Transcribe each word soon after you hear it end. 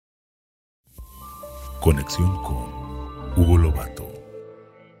Conexión con Hugo Lobato.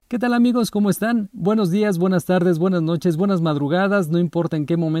 ¿Qué tal amigos? ¿Cómo están? Buenos días, buenas tardes, buenas noches, buenas madrugadas. No importa en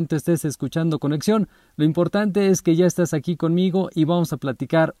qué momento estés escuchando Conexión. Lo importante es que ya estás aquí conmigo y vamos a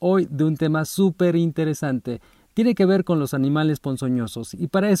platicar hoy de un tema súper interesante. Tiene que ver con los animales ponzoñosos y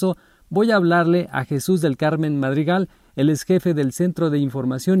para eso voy a hablarle a Jesús del Carmen Madrigal. Él es jefe del Centro de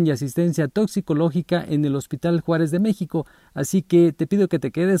Información y Asistencia Toxicológica en el Hospital Juárez de México. Así que te pido que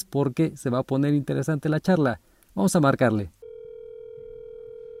te quedes porque se va a poner interesante la charla. Vamos a marcarle.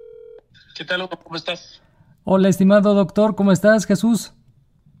 ¿Qué tal, Hugo? ¿Cómo estás? Hola, estimado doctor. ¿Cómo estás, Jesús?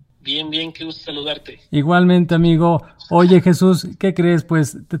 Bien, qué gusto saludarte. Igualmente, amigo. Oye, Jesús, ¿qué crees?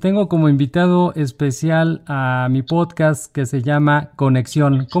 Pues te tengo como invitado especial a mi podcast que se llama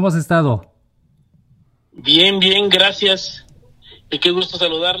Conexión. ¿Cómo has estado? Bien, gracias. Qué gusto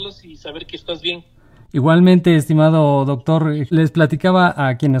saludarlos y saber que estás bien. Igualmente, estimado doctor, les platicaba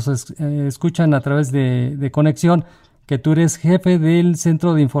a quienes escuchan a través de Conexión que tú eres jefe del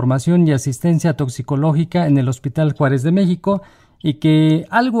Centro de Información y Asistencia Toxicológica en el Hospital Juárez de México y que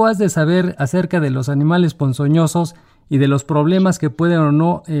algo has de saber acerca de los animales ponzoñosos y de los problemas que pueden o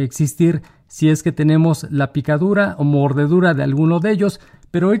no existir si es que tenemos la picadura o mordedura de alguno de ellos.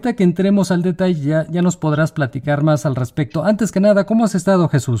 Pero ahorita que entremos al detalle ya nos podrás platicar más al respecto. Antes que nada, ¿cómo has estado,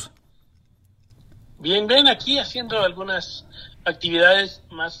 Jesús? Bien, aquí haciendo algunas actividades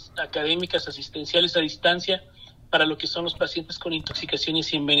más académicas, asistenciales a distancia para lo que son los pacientes con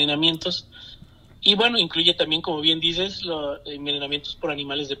intoxicaciones y envenenamientos. Y bueno, incluye también, como bien dices, los envenenamientos por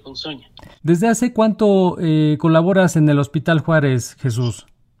animales de ponzoña. ¿Desde hace cuánto colaboras en el Hospital Juárez, Jesús?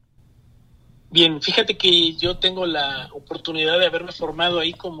 Bien, fíjate que yo tengo la oportunidad de haberme formado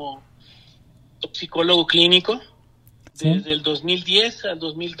ahí como toxicólogo clínico. ¿Sí? Desde el 2010 al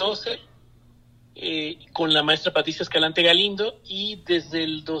 2012 con la maestra Patricia Escalante Galindo y desde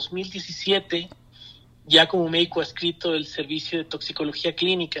el 2017 ya como médico adscrito del servicio de toxicología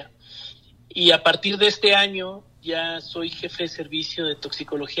clínica. Y a partir de este año ya soy jefe de servicio de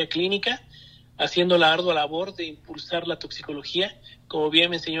toxicología clínica, haciendo la ardua labor de impulsar la toxicología, como bien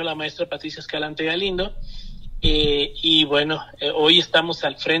me enseñó la maestra Patricia Escalante Galindo. Y bueno, hoy estamos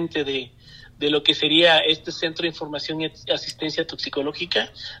al frente de lo que sería este Centro de Información y Asistencia Toxicológica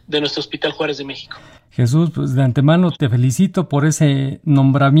de nuestro Hospital Juárez de México. Jesús, pues de antemano te felicito por ese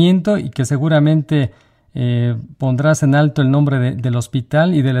nombramiento y que seguramente pondrás en alto el nombre del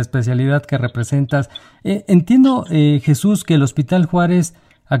hospital y de la especialidad que representas. Entiendo, Jesús, que el Hospital Juárez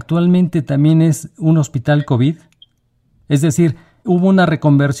actualmente también es un hospital COVID. Es decir, hubo una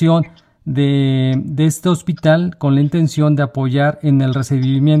reconversión de este hospital con la intención de apoyar en el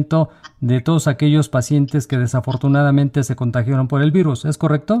recibimiento de todos aquellos pacientes que desafortunadamente se contagiaron por el virus. ¿Es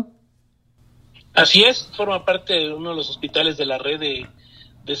correcto? Así es, forma parte de uno de los hospitales de la red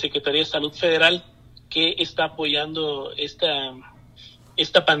de Secretaría de Salud Federal que está apoyando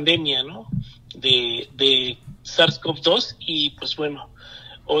esta pandemia, ¿no? de SARS-CoV-2 y pues bueno,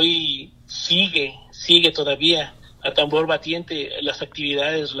 hoy sigue todavía a tambor batiente las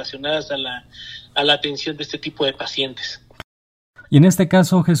actividades relacionadas a la atención de este tipo de pacientes. Y en este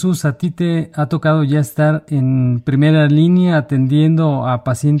caso, Jesús, ¿a ti te ha tocado ya estar en primera línea atendiendo a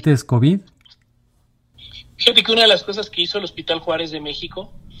pacientes COVID? Fíjate que una de las cosas que hizo el Hospital Juárez de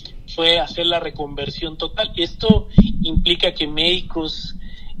México fue hacer la reconversión total. Esto implica que médicos,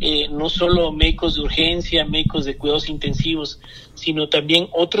 no solo médicos de urgencia, médicos de cuidados intensivos, sino también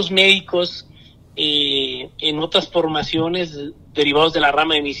otros médicos en otras formaciones derivados de la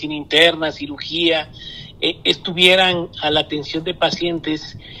rama de medicina interna, cirugía, estuvieran a la atención de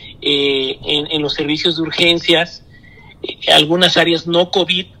pacientes en los servicios de urgencias, algunas áreas no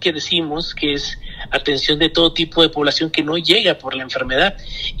COVID que decimos, que es atención de todo tipo de población que no llega por la enfermedad,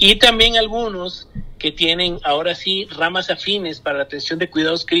 y también algunos que tienen ahora sí ramas afines para la atención de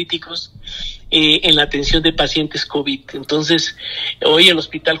cuidados críticos en la atención de pacientes COVID. Entonces, hoy el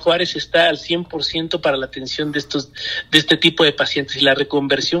Hospital Juárez está al 100% para la atención de este tipo de pacientes, y la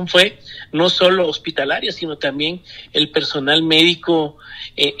reconversión fue no solo hospitalaria, sino también el personal médico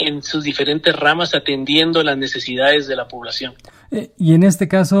en sus diferentes ramas atendiendo las necesidades de la población. Y en este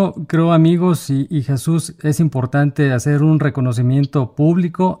caso, creo, amigos y Jesús, es importante hacer un reconocimiento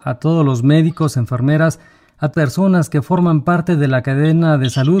público a todos los médicos, enfermeras, a personas que forman parte de la cadena de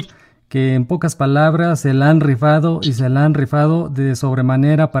salud, que en pocas palabras se la han rifado de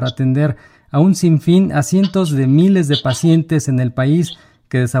sobremanera para atender a un sinfín, a cientos de miles de pacientes en el país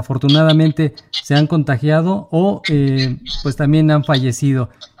que desafortunadamente se han contagiado o pues también han fallecido.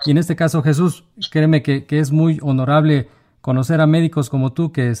 Y en este caso, Jesús, créeme que es muy honorable conocer a médicos como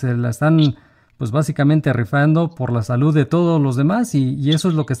tú que se la están pues básicamente rifando por la salud de todos los demás y eso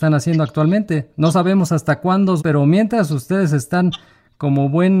es lo que están haciendo actualmente. No sabemos hasta cuándo, pero mientras ustedes están como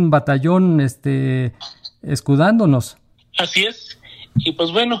buen batallón escudándonos. Así es. Y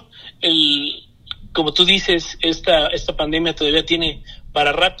pues bueno, como tú dices, esta pandemia todavía tiene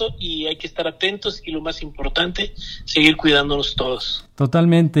para rato y hay que estar atentos y lo más importante, seguir cuidándonos todos.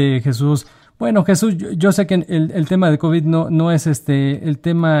 Totalmente, Jesús. Bueno, Jesús, yo sé que el tema de COVID no es el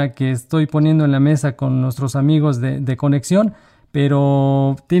tema que estoy poniendo en la mesa con nuestros amigos de Conexión,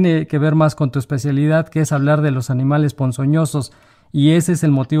 pero tiene que ver más con tu especialidad, que es hablar de los animales ponzoñosos, y ese es el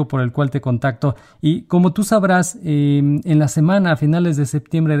motivo por el cual te contacto. Y como tú sabrás, en la semana a finales de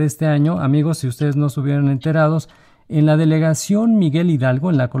septiembre de este año, amigos, si ustedes no estuvieron enterados, en la delegación Miguel Hidalgo,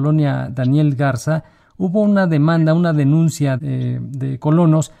 en la colonia Daniel Garza, hubo una denuncia de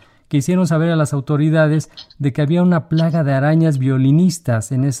colonos que hicieron saber a las autoridades de que había una plaga de arañas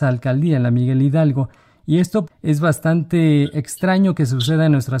violinistas en esa alcaldía, en la Miguel Hidalgo. Y esto es bastante extraño que suceda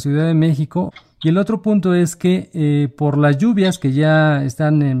en nuestra Ciudad de México. Y el otro punto es que por las lluvias que ya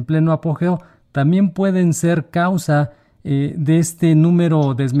están en pleno apogeo, también pueden ser causa de este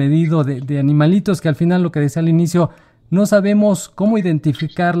número desmedido de animalitos que al final, lo que decía al inicio, no sabemos cómo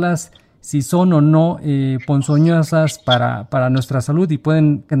identificarlas, si son o no ponzoñosas para nuestra salud y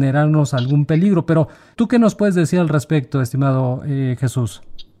pueden generarnos algún peligro. Pero, ¿tú qué nos puedes decir al respecto, estimado Jesús?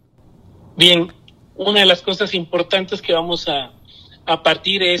 Bien, una de las cosas importantes que vamos a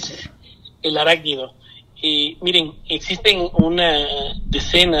partir es el arácnido. Miren, existen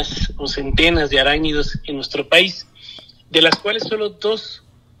decenas o centenas de arácnidos en nuestro país, de las cuales solo 2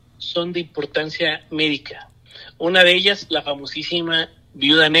 son de importancia médica. Una de ellas, la famosísima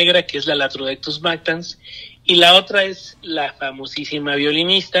viuda negra, que es la Latrodectus mactans, y la otra es la famosísima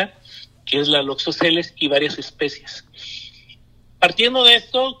violinista, que es la Loxosceles, y varias especies. Partiendo de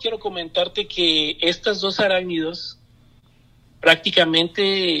esto, quiero comentarte que estas 2 arácnidos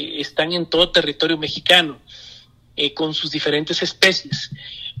prácticamente están en todo territorio mexicano, con sus diferentes especies.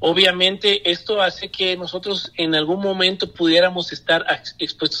 Obviamente esto hace que nosotros en algún momento pudiéramos estar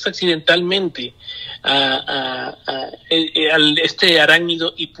expuestos accidentalmente a este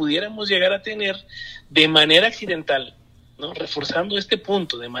arácnido y pudiéramos llegar a tener de manera accidental, ¿no? Reforzando este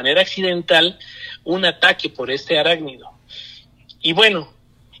punto, de manera accidental, un ataque por este arácnido. Y bueno,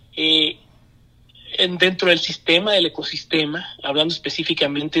 dentro del sistema, del ecosistema, hablando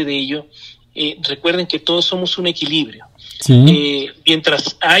específicamente de ello, recuerden que todos somos un equilibrio. Sí.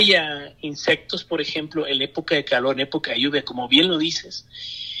 Mientras haya insectos, por ejemplo, en época de calor, en época de lluvia, como bien lo dices,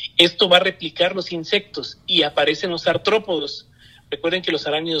 esto va a replicar los insectos y aparecen los artrópodos. Recuerden que los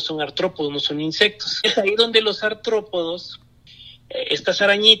arácnidos son artrópodos, no son insectos. Es ahí donde los artrópodos, estas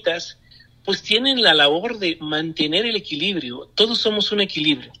arañitas, pues tienen la labor de mantener el equilibrio. Todos somos un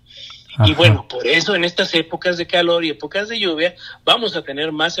equilibrio. Ajá. Y bueno, por eso en estas épocas de calor y épocas de lluvia vamos a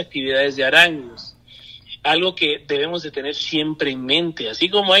tener más actividades de arácnidos. Algo que debemos de tener siempre en mente. Así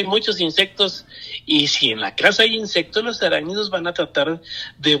como hay muchos insectos, y si en la casa hay insectos, los arácnidos van a tratar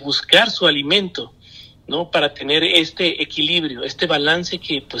de buscar su alimento, ¿no? Para tener este equilibrio, este balance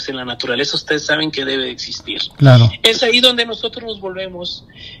que pues en la naturaleza ustedes saben que debe de existir. Claro. Es ahí donde nosotros nos volvemos,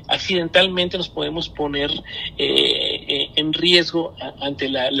 accidentalmente nos podemos poner en riesgo ante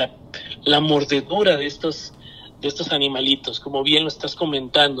la mordedura de estos animalitos, como bien lo estás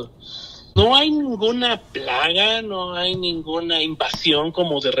comentando. No hay ninguna plaga, no hay ninguna invasión,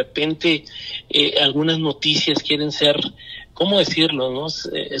 como de repente algunas noticias quieren ser, ¿cómo decirlo?, ¿no?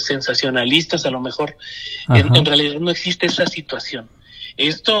 Sensacionalistas a lo mejor. En realidad no existe esa situación.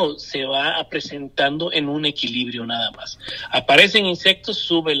 Esto se va presentando en un equilibrio nada más. Aparecen insectos,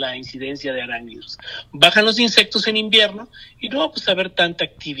 sube la incidencia de arácnidos. Bajan los insectos en invierno y no va a haber tanta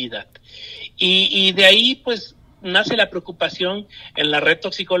actividad. Y de ahí pues nace la preocupación en la red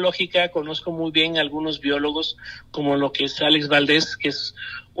toxicológica. Conozco muy bien a algunos biólogos, como lo que es Alex Valdés, que es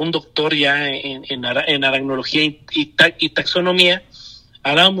un doctor ya en aracnología y taxonomía.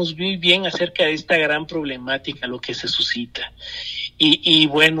 Hablábamos muy bien acerca de esta gran problemática, lo que se suscita. Y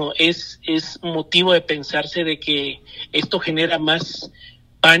bueno, es motivo de pensarse de que esto genera más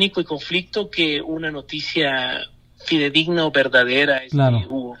pánico y conflicto que una noticia fidedigna o verdadera. Claro.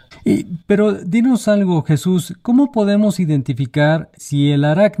 Hugo. Pero dinos algo, Jesús, ¿cómo podemos identificar si el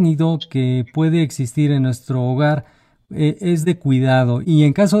arácnido que puede existir en nuestro hogar es de cuidado? Y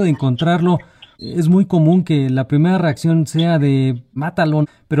en caso de encontrarlo, es muy común que la primera reacción sea de mátalo,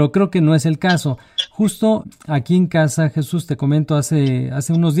 pero creo que no es el caso. Justo aquí en casa, Jesús, te comento, hace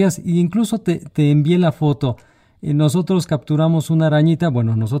unos días, e incluso te envié la foto. Nosotros capturamos una arañita,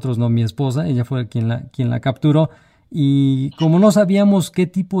 bueno, nosotros no, mi esposa, ella fue quien la capturó. y como no sabíamos qué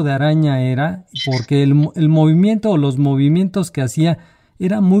tipo de araña era, porque el movimiento o los movimientos que hacía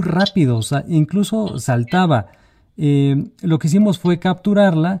eran muy rápidos, incluso saltaba. Lo que hicimos fue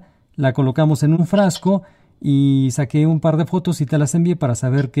capturarla, la colocamos en un frasco y saqué un par de fotos y te las envié para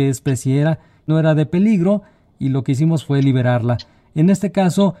saber qué especie era. No era de peligro y lo que hicimos fue liberarla. En este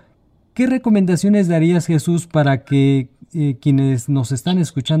caso, ¿qué recomendaciones darías, Jesús, para que quienes nos están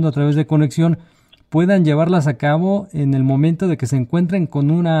escuchando a través de Conexión puedan llevarlas a cabo en el momento de que se encuentren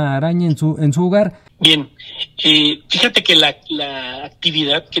con una araña en su hogar? Bien, fíjate que la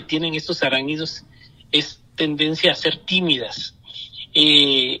actividad que tienen estos arácnidos es tendencia a ser tímidas,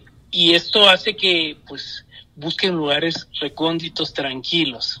 y esto hace que pues busquen lugares recónditos,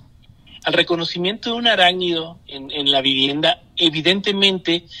 tranquilos. Al reconocimiento de un arácnido en la vivienda,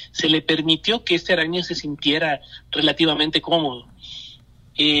 evidentemente se le permitió que este arácnido se sintiera relativamente cómodo.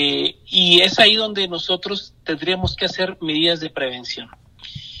 Y es ahí donde nosotros tendríamos que hacer medidas de prevención.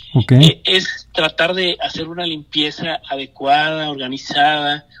 Okay. Es tratar de hacer una limpieza adecuada,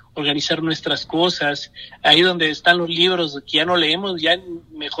 organizar nuestras cosas. Ahí donde están los libros que ya no leemos, ya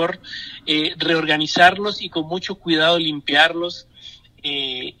mejor reorganizarlos y con mucho cuidado limpiarlos.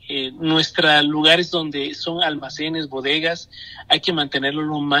 Nuestros lugares donde son almacenes, bodegas, hay que mantenerlo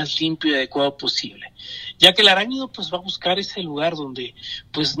lo más limpio y adecuado posible, ya que el arácnido pues va a buscar ese lugar donde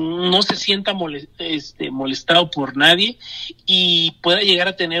pues no se sienta molestado por nadie y pueda llegar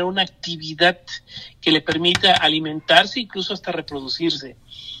a tener una actividad que le permita alimentarse, incluso hasta reproducirse.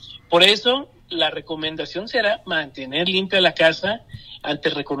 Por eso la recomendación será mantener limpia la casa ante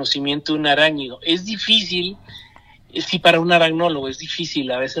el reconocimiento de un arácnido. Es difícil. Sí, para un aracnólogo es difícil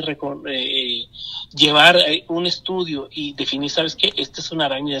a veces llevar un estudio y definir, ¿sabes qué? Este es un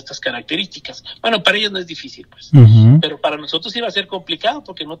arácnido de estas características. Bueno, para ellos no es difícil, pues. Uh-huh. Pero para nosotros iba a ser complicado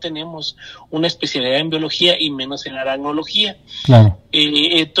porque no tenemos una especialidad en biología y menos en aracnología. Claro.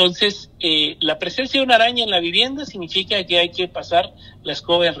 Entonces, la presencia de una araña en la vivienda significa que hay que pasar la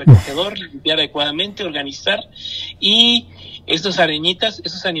escoba al recogedor, limpiar adecuadamente, organizar, y estos arañitas,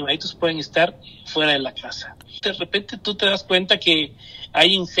 esos animalitos pueden estar fuera de la casa. De repente tú te das cuenta que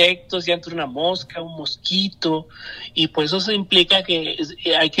hay insectos, ya entra una mosca, un mosquito, y pues eso implica que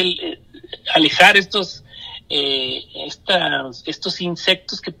hay que alejar estos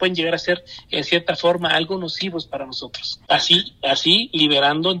insectos que pueden llegar a ser en cierta forma algo nocivos para nosotros. Así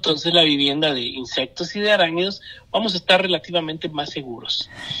liberando entonces la vivienda de insectos y de arácnidos, vamos a estar relativamente más seguros.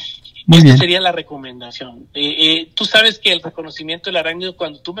 Esta sería la recomendación. Tú sabes que el reconocimiento del arácnido,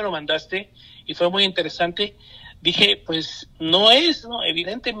 cuando tú me lo mandaste, y fue muy interesante, dije, pues no,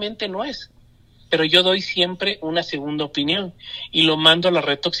 evidentemente no es, pero yo doy siempre una segunda opinión y lo mando a la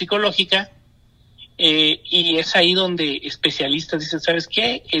red toxicológica, y es ahí donde especialistas dicen, ¿sabes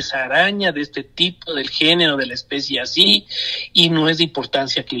qué? Esa araña de este tipo, del género, de la especie así, y no es de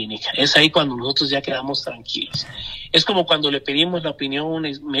importancia clínica. Es ahí cuando nosotros ya quedamos tranquilos. Es como cuando le pedimos la opinión a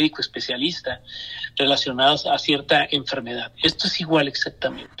un médico especialista relacionados a cierta enfermedad. Esto es igual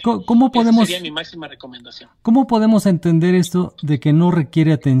exactamente. ¿Cómo podemos, esa sería mi máxima recomendación. ¿Cómo podemos entender esto de que no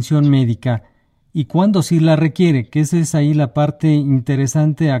requiere atención médica y cuándo sí la requiere? Que esa es ahí la parte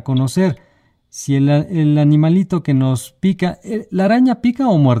interesante a conocer. Si el animalito que nos pica, ¿la araña pica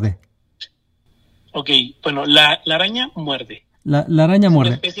o muerde? Ok, bueno, la araña muerde. La araña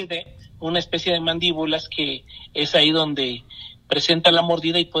muerde. Una especie de mandíbulas que es ahí donde presenta la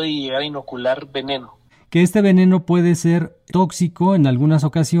mordida y puede llegar a inocular veneno. Que este veneno puede ser tóxico en algunas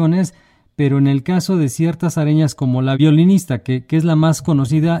ocasiones, pero en el caso de ciertas arañas como la violinista, que es la más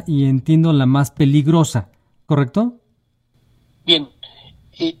conocida y entiendo la más peligrosa, ¿correcto? Bien,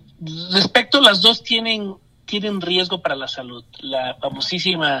 respecto a las dos tienen riesgo para la salud. La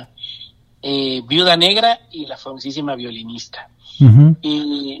famosísima viuda negra y la famosísima violinista. Uh-huh.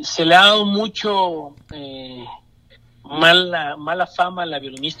 Y se le ha dado mucho mala fama a la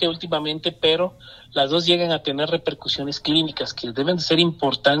violinista últimamente, pero las dos llegan a tener repercusiones clínicas que deben de ser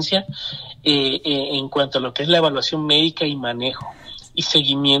importancia en cuanto a lo que es la evaluación médica y manejo y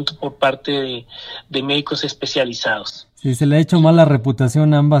seguimiento por parte de médicos especializados. Sí, se le ha hecho mala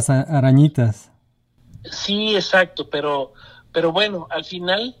reputación a ambas arañitas. Sí, exacto, pero bueno, al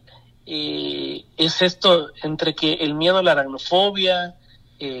final es esto entre que el miedo a la aracnofobia,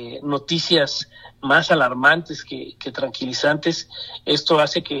 noticias más alarmantes que tranquilizantes, esto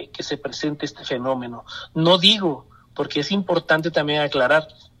hace que se presente este fenómeno. No digo, porque es importante también aclarar,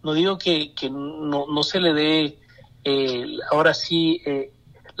 no digo que no se le dé ahora sí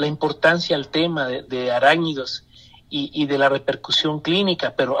la importancia al tema de arácnidos y de la repercusión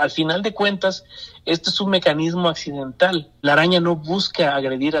clínica, pero al final de cuentas, esto es un mecanismo accidental. La araña no busca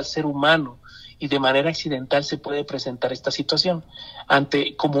agredir al ser humano y de manera accidental se puede presentar esta situación,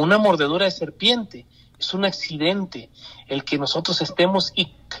 como una mordedura de serpiente. Es un accidente el que nosotros estemos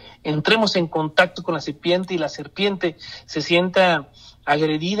y entremos en contacto con la serpiente y la serpiente se sienta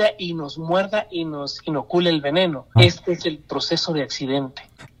agredida y nos muerda y nos inocule el veneno. Este es el proceso de accidente.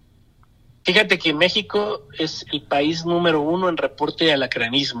 Fíjate que México es el país número 1 en reporte de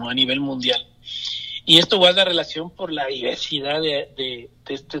alacranismo a nivel mundial. Y esto guarda relación por la diversidad de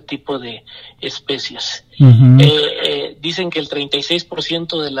este tipo de especies. Uh-huh. Dicen que el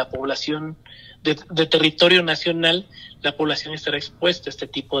 36% de la población de territorio nacional, la población estará expuesta a este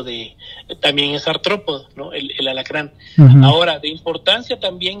tipo de... También es artrópodo, ¿no? El alacrán. Uh-huh. Ahora, de importancia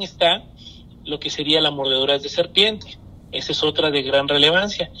también está lo que sería la mordedura de serpiente. Esa es otra de gran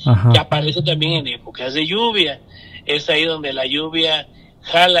relevancia, uh-huh, que aparece también en épocas de lluvia. Es ahí donde la lluvia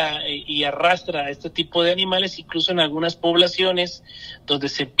jala y arrastra a este tipo de animales, incluso en algunas poblaciones donde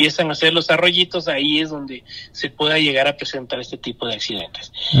se empiezan a hacer los arroyitos, ahí es donde se pueda llegar a presentar este tipo de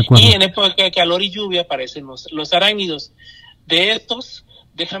accidentes. Y en época de calor y lluvia aparecen los arácnidos. De estos,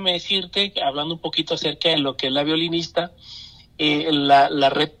 déjame decirte, hablando un poquito acerca de lo que es la violinista, la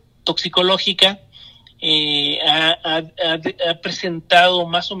red toxicológica ha presentado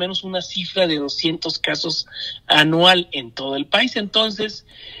más o menos una cifra de 200 casos anual en todo el país. Entonces,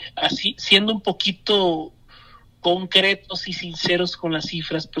 así siendo un poquito concretos y sinceros con las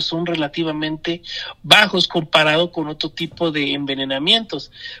cifras, pues son relativamente bajos comparado con otro tipo de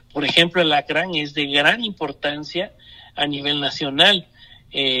envenenamientos. Por ejemplo, el alacrán es de gran importancia a nivel nacional,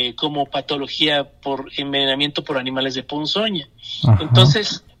 como patología por envenenamiento por animales de ponzoña. Ajá.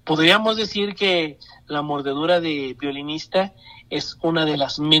 Entonces, podríamos decir que la mordedura de violinista es una de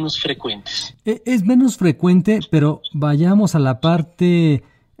las menos frecuentes. Es menos frecuente, pero vayamos a la parte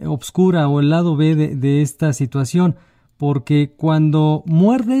oscura o el lado B de esta situación, porque cuando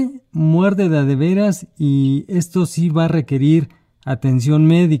muerde de a de veras, y esto sí va a requerir atención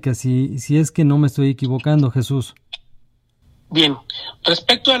médica, si es que no me estoy equivocando, Jesús. Bien,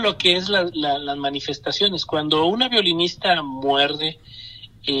 respecto a lo que es las manifestaciones, cuando una violinista muerde,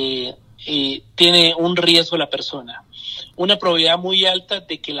 tiene un riesgo la persona, una probabilidad muy alta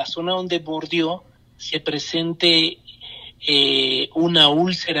de que la zona donde mordió se presente una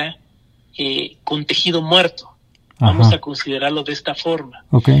úlcera con tejido muerto. Ajá. Vamos a considerarlo de esta forma.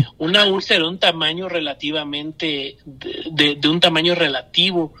 Okay. Una úlcera de un tamaño relativamente, de un tamaño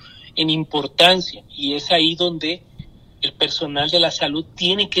relativo en importancia, y es ahí donde el personal de la salud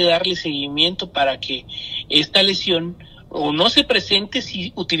tiene que darle seguimiento para que esta lesión o no se presente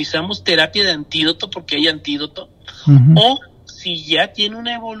si utilizamos terapia de antídoto, porque hay antídoto, uh-huh, o si ya tiene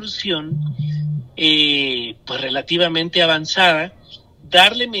una evolución pues relativamente avanzada,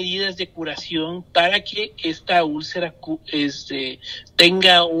 darle medidas de curación para que esta úlcera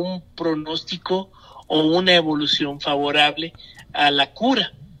tenga un pronóstico o una evolución favorable a la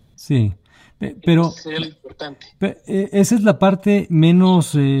cura. Sí, pero eso sería lo importante. Esa es la parte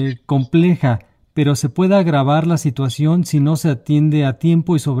menos compleja. Pero se puede agravar la situación si no se atiende a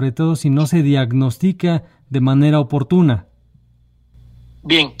tiempo y sobre todo si no se diagnostica de manera oportuna.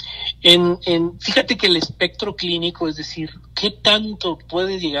 Bien, fíjate que el espectro clínico, es decir, qué tanto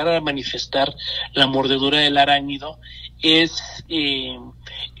puede llegar a manifestar la mordedura del arácnido, es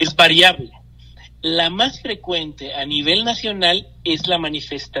variable. La más frecuente a nivel nacional es la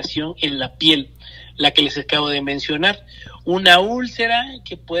manifestación en la piel, la que les acabo de mencionar. Una úlcera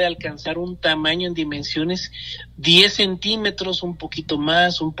que puede alcanzar un tamaño en dimensiones 10 centímetros, un poquito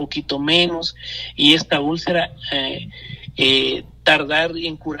más, un poquito menos, y esta úlcera tardar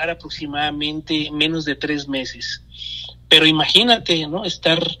en curar aproximadamente menos de 3 meses. Pero imagínate, ¿no?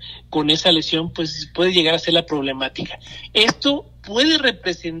 Estar con esa lesión, pues puede llegar a ser la problemática. Esto puede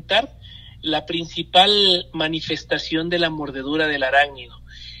representar la principal manifestación de la mordedura del arácnido.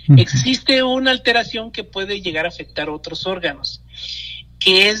 Existe una alteración que puede llegar a afectar otros órganos,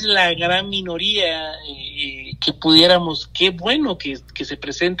 que es la gran minoría, que pudiéramos, qué bueno que se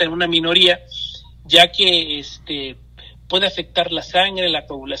presenta en una minoría, ya que puede afectar la sangre, la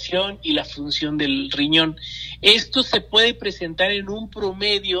coagulación y la función del riñón. Esto se puede presentar en un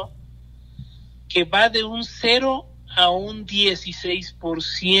promedio que va de un 0 a un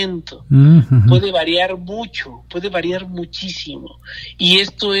 16%. Uh-huh. Puede variar mucho, puede variar muchísimo. Y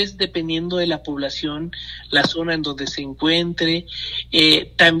esto es dependiendo de la población, la zona en donde se encuentre,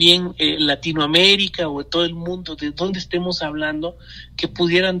 también Latinoamérica o todo el mundo, de donde estemos hablando, que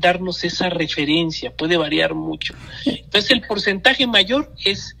pudieran darnos esa referencia. Puede variar mucho. Entonces, el porcentaje mayor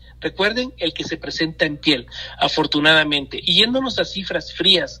es, recuerden, el que se presenta en piel, afortunadamente. Y yéndonos a cifras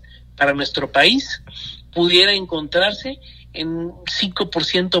frías para nuestro país, pudiera encontrarse en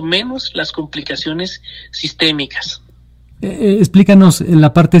 5% menos las complicaciones sistémicas. Explícanos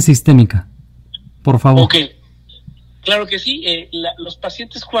la parte sistémica, por favor. Ok, claro que sí. Los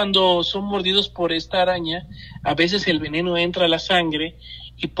pacientes cuando son mordidos por esta araña, a veces el veneno entra a la sangre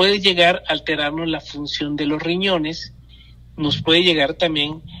y puede llegar a alterarnos la función de los riñones, nos puede llegar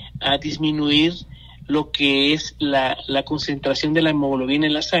también a disminuir lo que es la concentración de la hemoglobina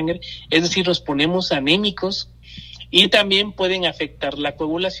en la sangre, es decir, nos ponemos anémicos y también pueden afectar la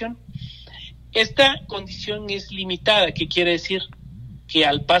coagulación. Esta condición es limitada, ¿qué quiere decir? Que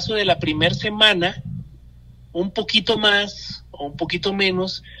al paso de la primera semana, un poquito más o un poquito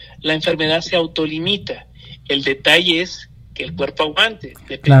menos, la enfermedad se autolimita. El detalle es que el cuerpo aguante,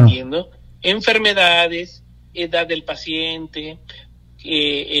 dependiendo enfermedades, edad del paciente,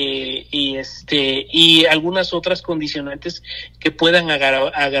 y algunas otras condicionantes que puedan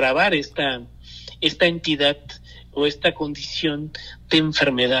agravar esta entidad o esta condición de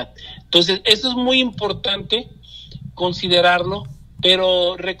enfermedad. Entonces, eso es muy importante considerarlo,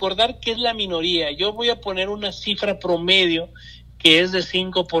 pero recordar que es la minoría. Yo voy a poner una cifra promedio que es de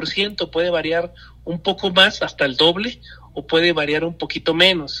 5%, puede variar un poco más, hasta el doble, o puede variar un poquito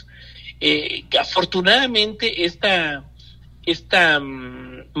menos. Afortunadamente, esta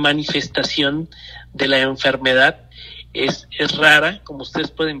manifestación de la enfermedad es rara, como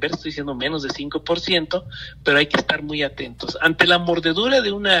ustedes pueden ver, estoy diciendo menos de 5%, pero hay que estar muy atentos. Ante la mordedura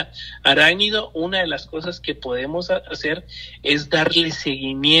de una arácnido, una de las cosas que podemos hacer es darle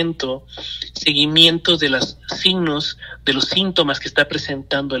seguimiento de los signos, de los síntomas que está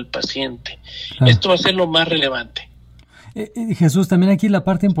presentando el paciente. Esto va a ser lo más relevante. Jesús, también aquí la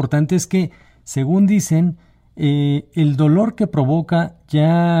parte importante es que, según dicen, el dolor que provoca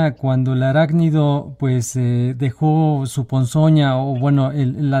ya cuando el arácnido pues dejó su ponzoña o bueno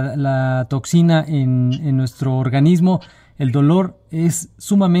la toxina en nuestro organismo, el dolor es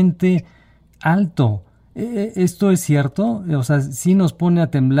sumamente alto. ¿Esto es cierto? O sea, ¿sí nos pone a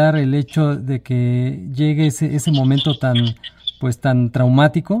temblar el hecho de que llegue ese momento tan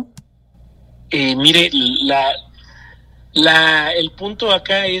traumático? Mire, el punto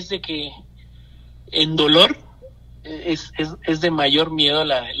acá es de que en dolor es de mayor miedo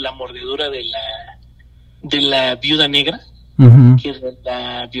la mordedura de la viuda negra que de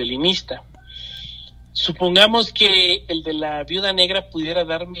la violinista. Supongamos que el de la viuda negra pudiera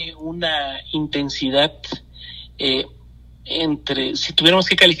darme una intensidad si tuviéramos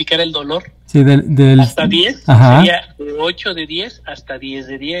que calificar el dolor, sí, hasta 10, sería de 8 de 10 hasta 10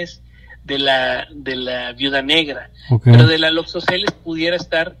 de 10 de la viuda negra. Okay. Pero de la Loxoceles pudiera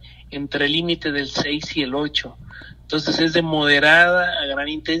estar entre el límite del 6 y el 8. Entonces es de moderada a gran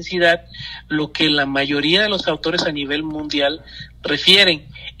intensidad, lo que la mayoría de los autores a nivel mundial refieren.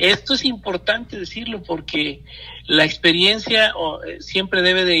 Esto es importante decirlo porque la experiencia siempre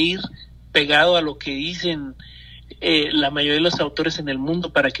debe de ir pegado a lo que dicen la mayoría de los autores en el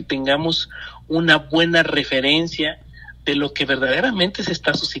mundo para que tengamos una buena referencia de lo que verdaderamente se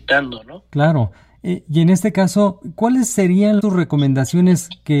está suscitando, ¿no? Claro. Y en este caso, ¿cuáles serían tus recomendaciones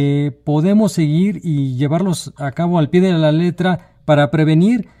que podemos seguir y llevarlos a cabo al pie de la letra para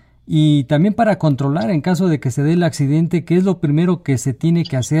prevenir y también para controlar en caso de que se dé el accidente? ¿Qué es lo primero que se tiene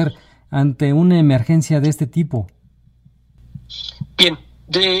que hacer ante una emergencia de este tipo? Bien,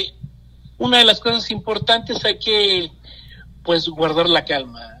 una de las cosas importantes hay que pues guardar la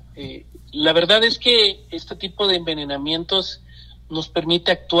calma. La verdad es que este tipo de envenenamientos nos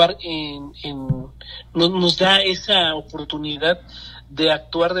permite actuar nos da esa oportunidad de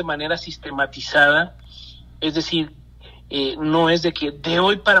actuar de manera sistematizada, es decir, no es de que de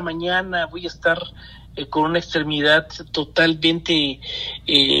hoy para mañana voy a estar con una extremidad totalmente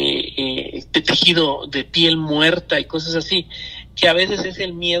de tejido de piel muerta y cosas así, que a veces es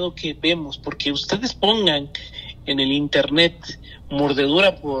el miedo que vemos, porque ustedes pongan en el internet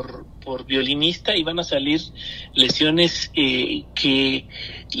mordedura por violinista y van a salir lesiones que,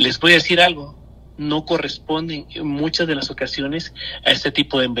 les voy a decir algo, no corresponden en muchas de las ocasiones a este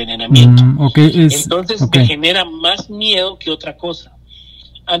tipo de envenenamiento. Entonces te genera más miedo que otra cosa.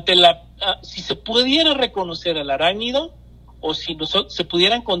 Si se pudiera reconocer al arácnido o si se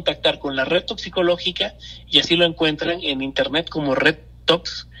pudieran contactar con la red toxicológica, y así lo encuentran en internet como Red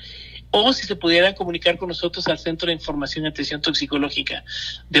Tox, o si se pudieran comunicar con nosotros al Centro de Información y Atención Toxicológica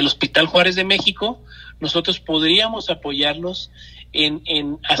del Hospital Juárez de México, nosotros podríamos apoyarlos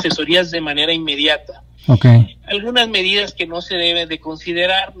en asesorías de manera inmediata. Okay. Algunas medidas que no se deben de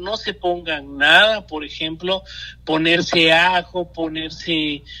considerar, no se pongan nada, por ejemplo, ponerse ajo,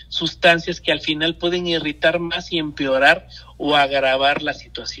 ponerse sustancias que al final pueden irritar más y empeorar o agravar la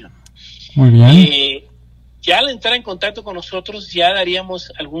situación. Muy bien. Ya al entrar en contacto con nosotros, ya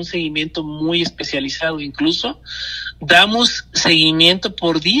daríamos algún seguimiento muy especializado. Incluso damos seguimiento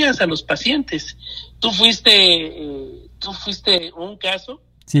por días a los pacientes. Tú fuiste un caso.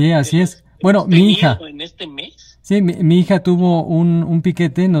 Sí, así es. Bueno, mi hija. En este mes. Sí, mi hija tuvo un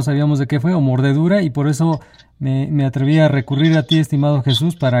piquete, no sabíamos de qué fue, o mordedura, y por eso me atreví a recurrir a ti, estimado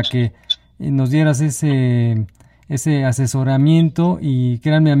Jesús, para que nos dieras ese asesoramiento, y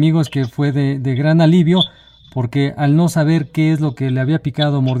créanme, amigos, que fue de gran alivio, porque al no saber qué es lo que le había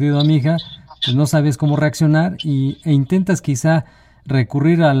picado o mordido a mi hija, pues no sabes cómo reaccionar e intentas quizá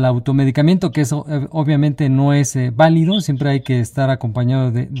recurrir al automedicamento, que eso obviamente no es válido, siempre hay que estar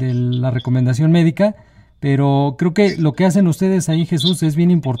acompañado de la recomendación médica, pero creo que lo que hacen ustedes ahí, Jesús, es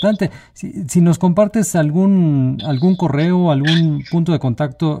bien importante. Si nos compartes algún correo, algún punto de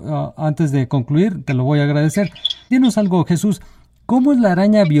contacto antes de concluir, te lo voy a agradecer. Dinos algo, Jesús, ¿cómo es la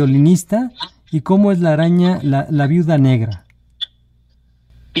araña violinista y cómo es la araña la viuda negra?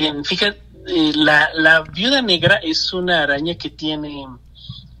 Bien, fíjate, la viuda negra es una araña que tiene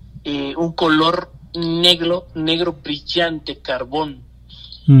un color negro brillante, carbón.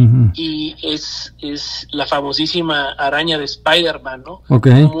 Uh-huh. Y es la famosísima araña de Spider-Man, ¿no?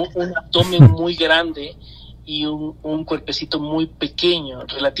 Okay. Un abdomen muy grande y un cuerpecito muy pequeño,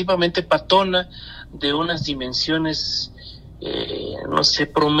 relativamente patona, de unas dimensiones, no sé,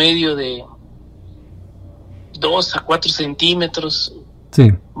 promedio de 2 a 4 centímetros,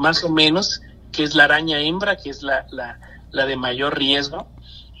 sí, más o menos, que es la araña hembra, que es la de mayor riesgo.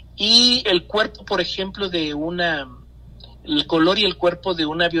 Y el cuerpo, por ejemplo, el color y el cuerpo de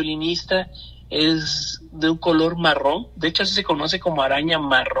una violinista es de un color marrón. De hecho, así se conoce como araña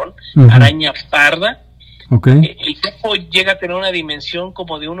marrón, uh-huh, araña parda. Okay. El cuerpo llega a tener una dimensión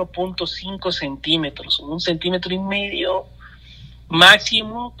como de 1.5 centímetros, 1,5 centímetros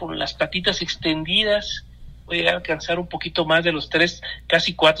máximo, con las patitas extendidas. Puede llegar a alcanzar un poquito más de los 3,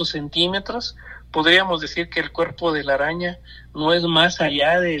 casi 4 centímetros. Podríamos decir que el cuerpo de la araña no es más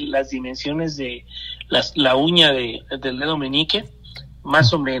allá de las dimensiones de la uña del dedo meñique,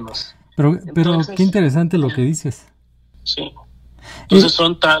 más o menos. Pero entonces, qué interesante lo que dices. Sí. Entonces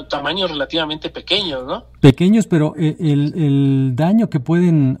son tamaños relativamente pequeños, ¿no? Pequeños, pero el daño que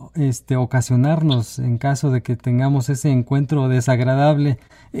pueden ocasionarnos en caso de que tengamos ese encuentro desagradable.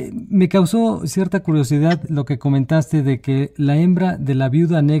 Me causó cierta curiosidad lo que comentaste de que la hembra de la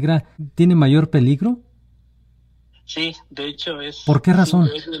viuda negra tiene mayor peligro. Sí, de hecho es... ¿Por qué razón?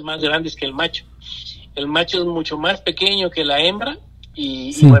 Es más grande que el macho. El macho es mucho más pequeño que la hembra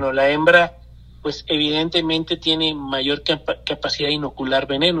y bueno, la hembra pues evidentemente tiene mayor capacidad de inocular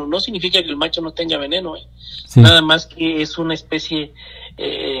veneno. No significa que el macho no tenga veneno, sí, nada más que es una especie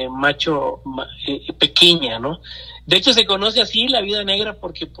macho pequeña, ¿no? De hecho se conoce así la viuda negra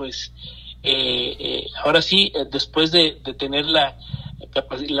porque pues ahora sí, después de tener la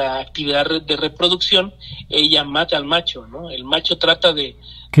actividad de reproducción, ella mata al macho, ¿no? El macho trata de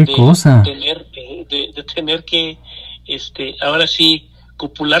tener que ahora sí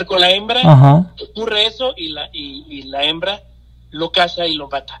copular con la hembra. Ajá. Ocurre eso y la hembra lo caza y lo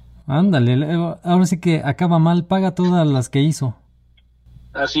mata. Ándale, ahora sí que acaba mal, paga todas las que hizo.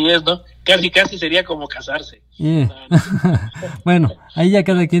 Así es, ¿no? Casi sería como casarse. Yeah. Bueno, ahí ya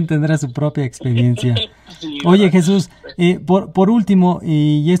cada quien tendrá su propia experiencia. Sí, oye, Jesús, por último,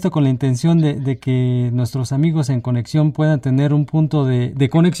 y esto con la intención de que nuestros amigos en Conexión puedan tener un punto de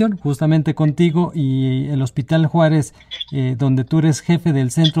conexión justamente contigo y el Hospital Juárez, donde tú eres jefe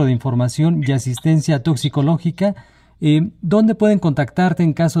del Centro de Información y Asistencia Toxicológica, ¿dónde pueden contactarte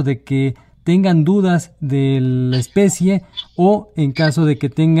en caso de que tengan dudas de la especie o en caso de que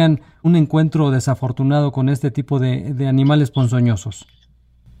tengan un encuentro desafortunado con este tipo de animales ponzoñosos?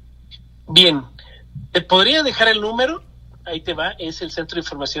 Bien, te podría dejar el número, ahí te va, es el Centro de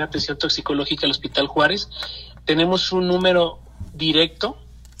Información y Atención Toxicológica del Hospital Juárez. Tenemos un número directo,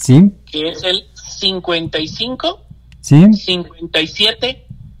 ¿sí?, que es el 55 ¿sí?, 57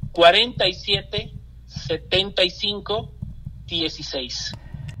 47 75 16.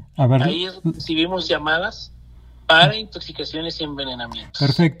 A ver. Ahí recibimos llamadas para intoxicaciones y envenenamientos.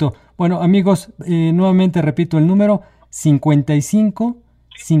 Perfecto. Bueno, amigos, nuevamente repito el número: 55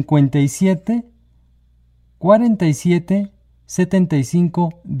 57 47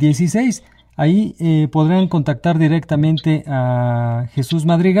 75 16. Ahí podrán contactar directamente a Jesús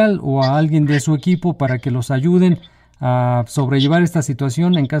Madrigal o a alguien de su equipo para que los ayuden a sobrellevar esta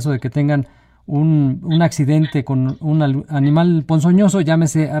situación en caso de que tengan un accidente con un animal ponzoñoso,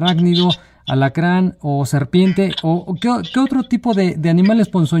 llámese arácnido, alacrán o serpiente, o ¿qué otro tipo de animales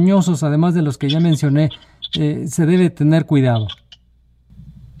ponzoñosos, además de los que ya mencioné, se debe tener cuidado?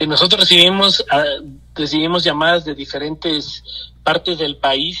 Nosotros recibimos recibimos llamadas de diferentes partes del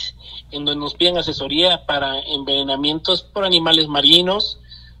país en donde nos piden asesoría para envenenamientos por animales marinos.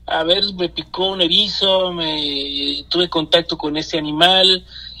 A ver, me picó un erizo, tuve contacto con ese animal,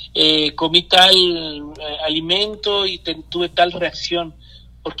 comí tal alimento y tuve tal reacción,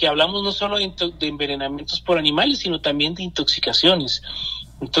 porque hablamos no solo de envenenamientos por animales, sino también de intoxicaciones.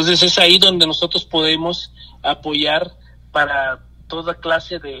 Entonces es ahí donde nosotros podemos apoyar para toda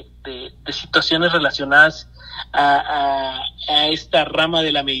clase de situaciones relacionadas a esta rama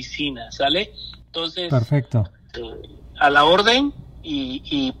de la medicina, ¿sale? Entonces, perfecto. A la orden,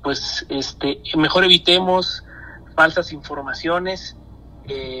 y pues mejor evitemos falsas informaciones,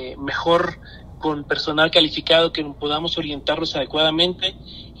 mejor con personal calificado que podamos orientarlos adecuadamente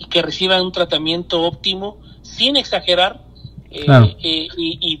y que reciban un tratamiento óptimo sin exagerar. Claro.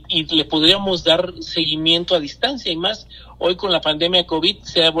 Y le podríamos dar seguimiento a distancia, y más hoy con la pandemia de COVID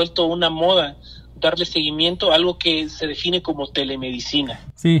se ha vuelto una moda darle seguimiento a algo que se define como telemedicina.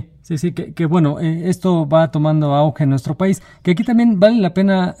 Sí, que bueno, esto va tomando auge en nuestro país, que aquí también vale la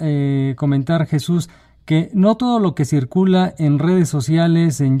pena comentar, Jesús, que no todo lo que circula en redes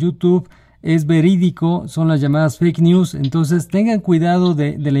sociales, en YouTube, es verídico, son las llamadas fake news. Entonces tengan cuidado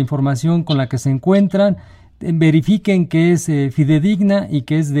de la información con la que se encuentran, verifiquen que es fidedigna y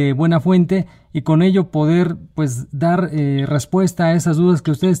que es de buena fuente, y con ello poder pues dar respuesta a esas dudas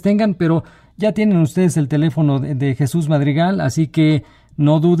que ustedes tengan. Pero ya tienen ustedes el teléfono de Jesús Madrigal, así que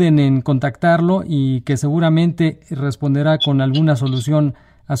no duden en contactarlo y que seguramente responderá con alguna solución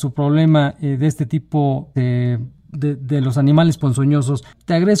a su problema de este tipo de los animales ponzoñosos.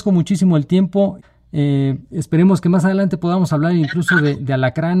 Te agradezco muchísimo el tiempo. Esperemos que más adelante podamos hablar incluso de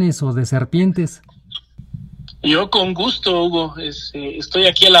alacranes o de serpientes. Yo con gusto, Hugo, estoy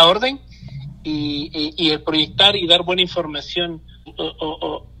aquí a la orden, y el proyectar y dar buena información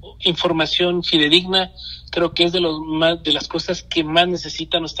o información fidedigna creo que es de las cosas que más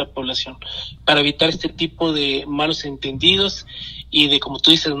necesita nuestra población para evitar este tipo de malos entendidos y de, como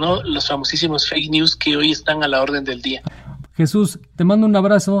tú dices, ¿no?, los famosísimos fake news que hoy están a la orden del día. Jesús, te mando un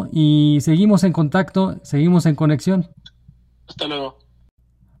abrazo y seguimos en contacto, seguimos en conexión. Hasta luego.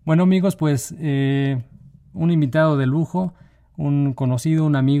 Bueno, amigos, pues un invitado de lujo, un conocido,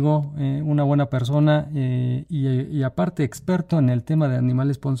 un amigo, una buena persona y aparte experto en el tema de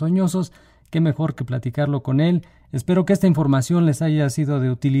animales ponzoñosos. Qué mejor que platicarlo con él. Espero que esta información les haya sido de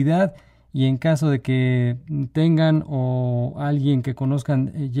utilidad, y en caso de que tengan o alguien que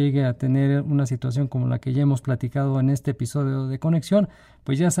conozcan llegue a tener una situación como la que ya hemos platicado en este episodio de Conexión,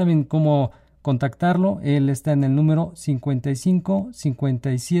 pues ya saben cómo contactarlo. Él está en el número 55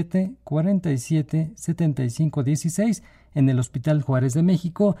 57 47 75 16 en el Hospital Juárez de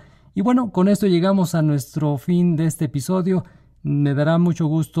México. Y bueno, con esto llegamos a nuestro fin de este episodio. Me dará mucho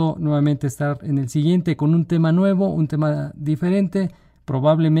gusto nuevamente estar en el siguiente con un tema nuevo, un tema diferente,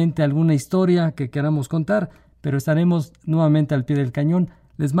 probablemente alguna historia que queramos contar, pero estaremos nuevamente al pie del cañón.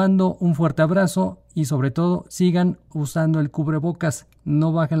 Les mando un fuerte abrazo y sobre todo sigan usando el cubrebocas,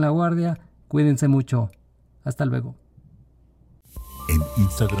 no bajen la guardia, cuídense mucho. Hasta luego. En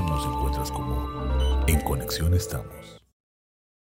Instagram nos encuentras como En Conexión Estamos.